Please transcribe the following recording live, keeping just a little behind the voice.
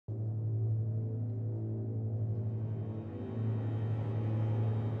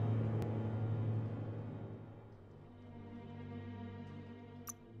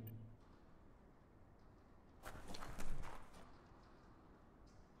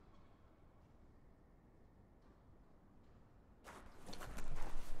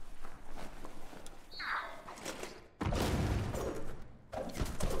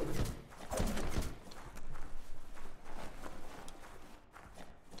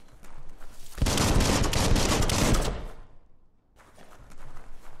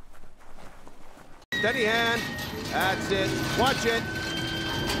Steady hand. That's it. Watch it.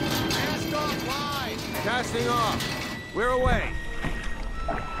 Cast off line. Casting off. We're away.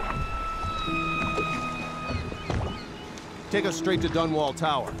 Take us straight to Dunwall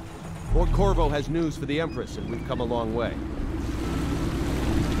Tower. Lord Corvo has news for the Empress, and we've come a long way.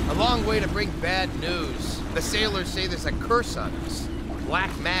 A long way to bring bad news. The sailors say there's a curse on us.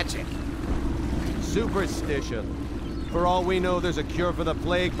 Black magic. Superstition. For all we know, there's a cure for the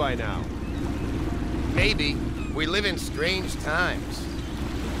plague by now. Maybe. We live in strange times.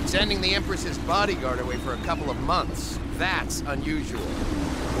 Sending the Empress's bodyguard away for a couple of months. That's unusual.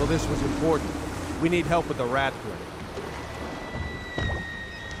 Well, this was important. We need help with the rat plague.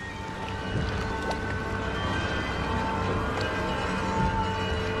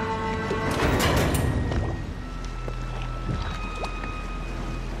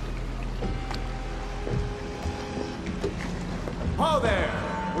 Ho there!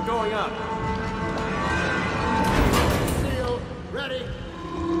 We're going up. Seal, ready.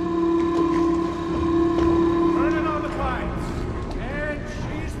 Turning on the pipes. And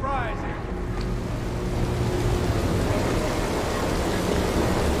she's rising.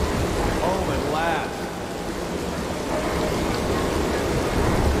 Home at last.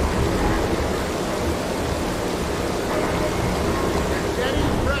 Steady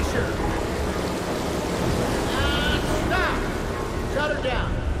pressure. And stop. Shut her down.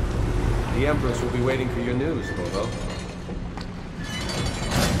 The Empress will be waiting for your news, Corvo.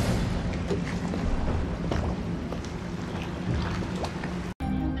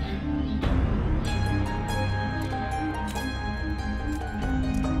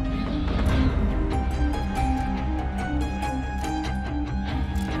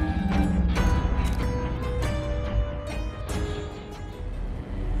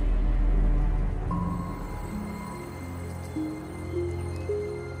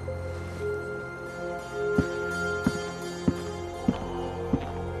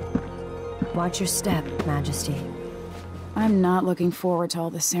 Watch your step, Majesty. I'm not looking forward to all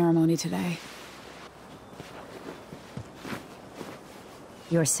the ceremony today.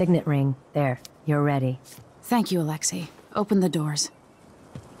 Your signet ring. There. You're ready. Thank you, Alexei. Open the doors.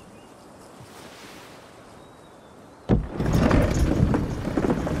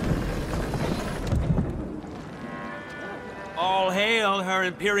 All hail Her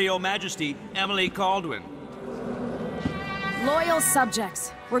Imperial Majesty, Emily Caldwin. Loyal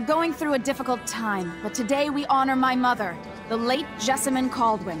subjects, we're going through a difficult time, but today we honor my mother, the late Jessamine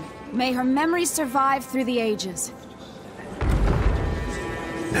Caldwin. May her memory survive through the ages.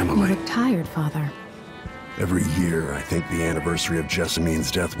 Emily. You look tired, Father. Every year, I think the anniversary of Jessamine's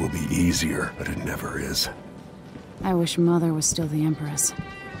death will be easier, but it never is. I wish Mother was still the Empress.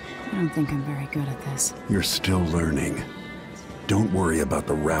 I don't think I'm very good at this. You're still learning. Don't worry about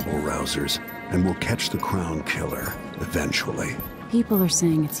the rabble-rousers, and we'll catch the Crown Killer, eventually. People are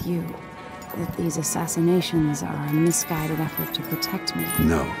saying it's you. That these assassinations are a misguided effort to protect me.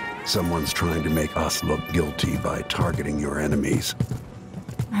 No. Someone's trying to make us look guilty by targeting your enemies.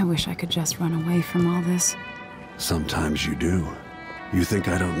 I wish I could just run away from all this. Sometimes you do. You think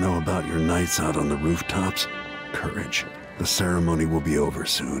I don't know about your nights out on the rooftops? Courage. The ceremony will be over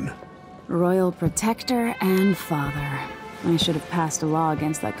soon. Royal Protector and Father. I should have passed a law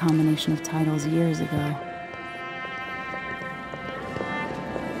against that combination of titles years ago.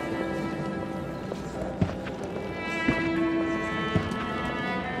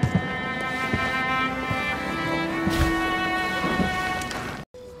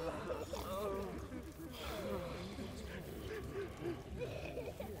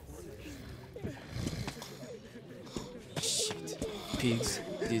 Pigs,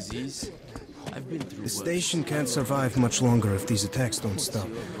 disease. I've been through. The station can't survive much longer if these attacks don't stop.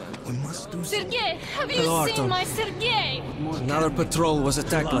 We must do something. Sergei, have you Hello, seen Artem. my Sergei? Another patrol was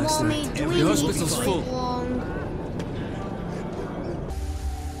attacked last night. The hospital's full.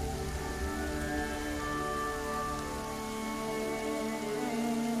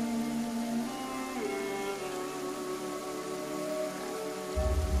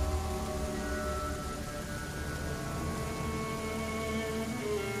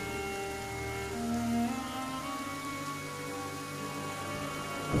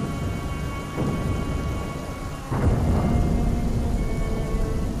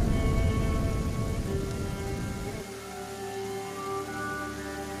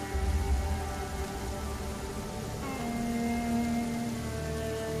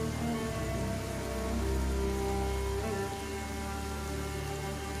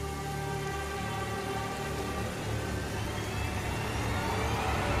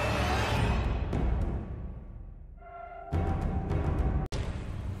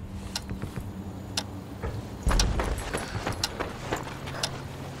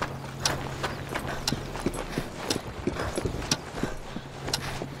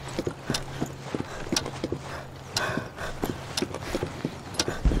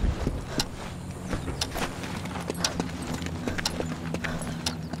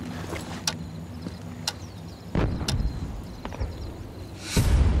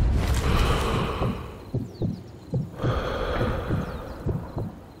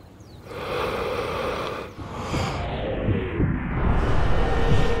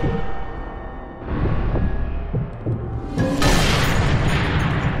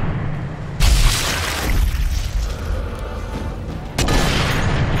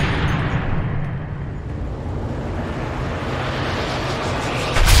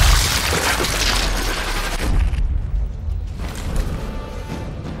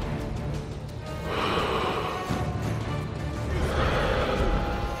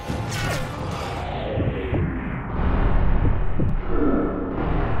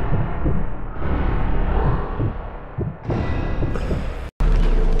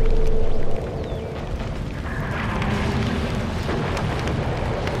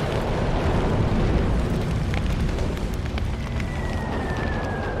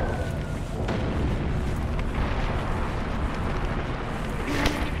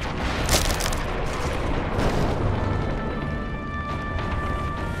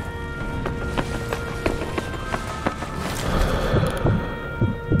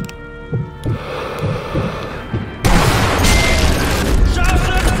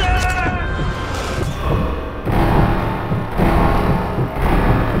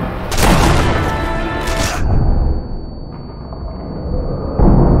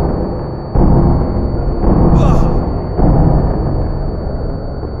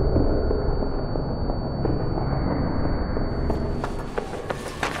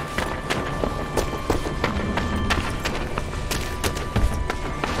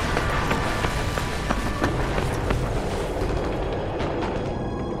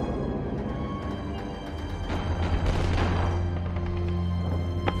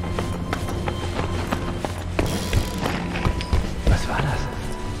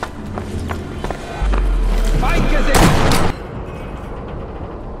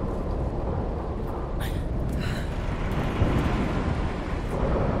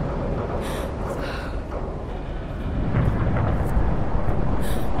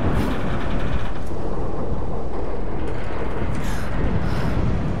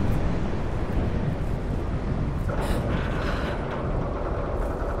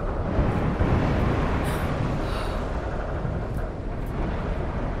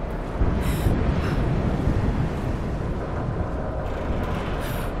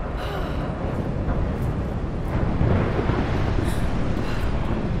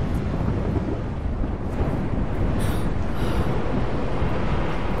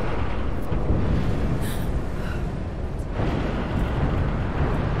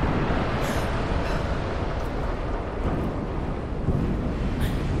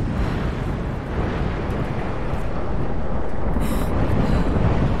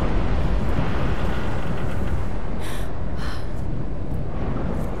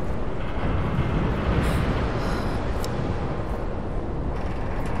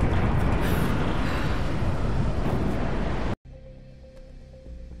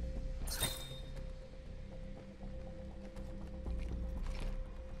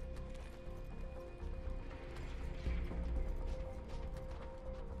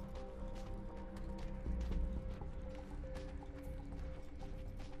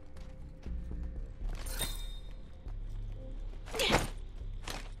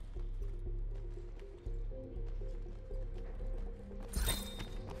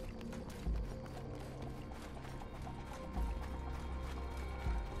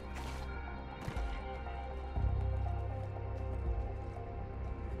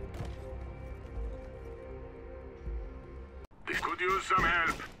 Could use some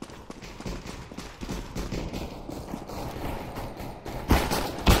help.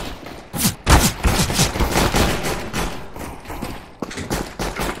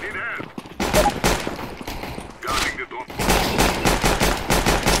 Need help. Guarding the door.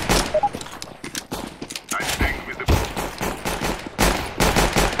 I'm staying with the boat.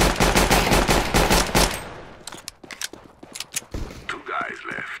 Two guys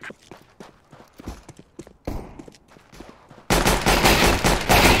left.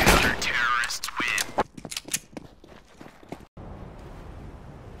 Terrorists win.